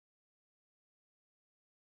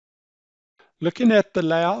Looking at the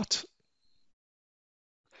layout,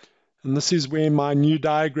 and this is where my new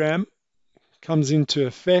diagram comes into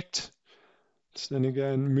effect. Just going to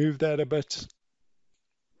go and move that a bit.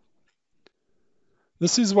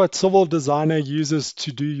 This is what Civil Designer uses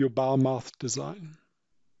to do your bow mouth design.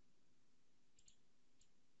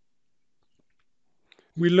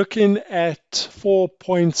 We're looking at 4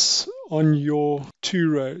 points on your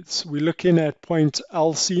two roads. We're looking at point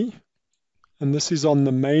LC, and this is on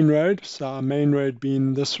the main road. So our main road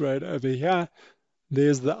being this road over here.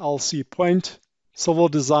 There's the LC point. Civil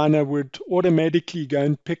Designer would automatically go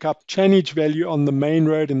and pick up chainage value on the main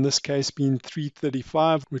road, in this case being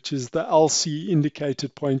 335, which is the LC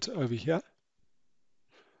indicated point over here.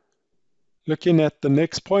 Looking at the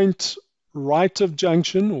next point, right of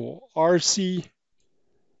junction, or RC,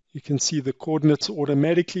 you can see the coordinates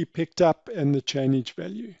automatically picked up and the chainage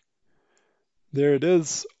value. There it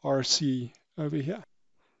is, RC over here.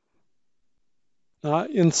 Now,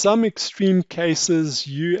 in some extreme cases,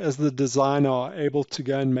 you as the designer are able to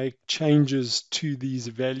go and make changes to these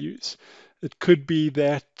values. It could be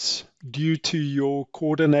that due to your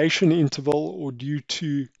coordination interval or due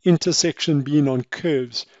to intersection being on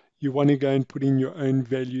curves, you want to go and put in your own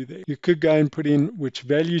value there. You could go and put in which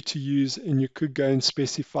value to use, and you could go and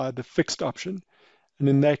specify the fixed option. And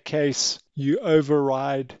in that case, you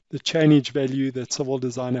override the chainage value that Civil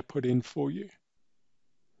Designer put in for you.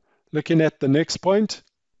 Looking at the next point,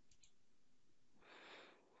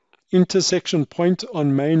 intersection point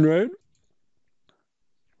on main road,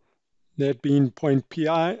 that being point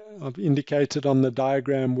PI. I've indicated on the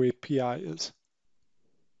diagram where PI is.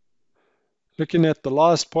 Looking at the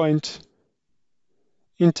last point,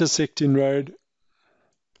 intersecting road,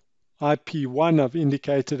 IP1, I've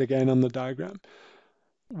indicated again on the diagram.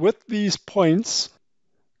 With these points,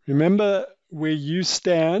 remember where you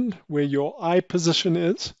stand, where your eye position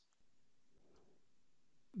is.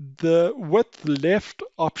 The width left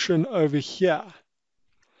option over here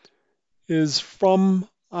is from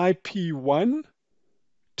IP1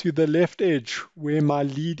 to the left edge where my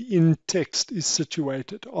lead-in text is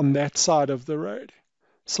situated on that side of the road.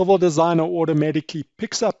 Civil Designer automatically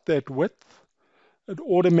picks up that width. It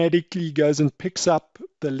automatically goes and picks up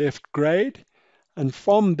the left grade, and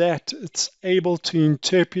from that it's able to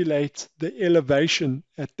interpolate the elevation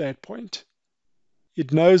at that point.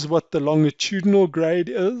 It knows what the longitudinal grade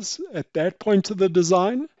is at that point of the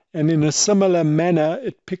design, and in a similar manner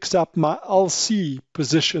it picks up my LC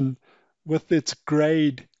position with its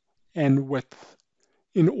grade and width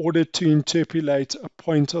in order to interpolate a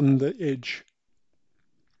point on the edge.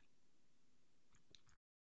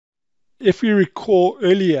 If we recall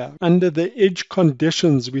earlier, under the edge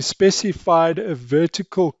conditions, we specified a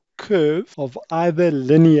vertical curve of either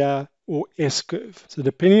linear or S-curve. So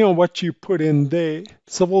depending on what you put in there,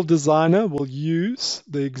 Civil Designer will use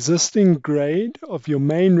the existing grade of your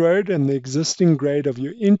main road and the existing grade of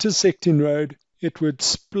your intersecting road. It would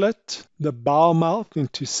split the bow mouth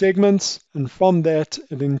into segments, and from that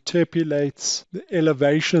it interpolates the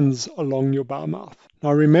elevations along your bow mouth.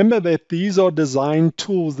 Now remember that these are design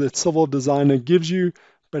tools that Civil Designer gives you,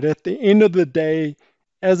 but at the end of the day,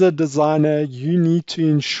 as a designer, you need to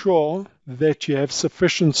ensure that you have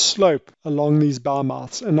sufficient slope along these bow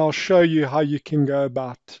mouths, and I'll show you how you can go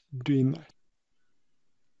about doing that.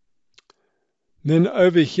 Then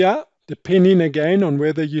over here, depending again on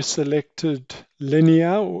whether you selected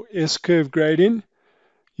linear or S-curve grading,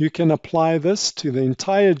 you can apply this to the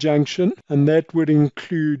entire junction, and that would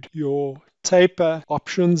include your taper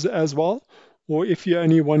options as well, or if you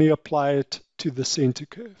only want to apply it to the center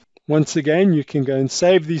curve. Once again, you can go and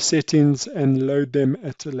save these settings and load them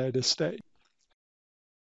at a later stage.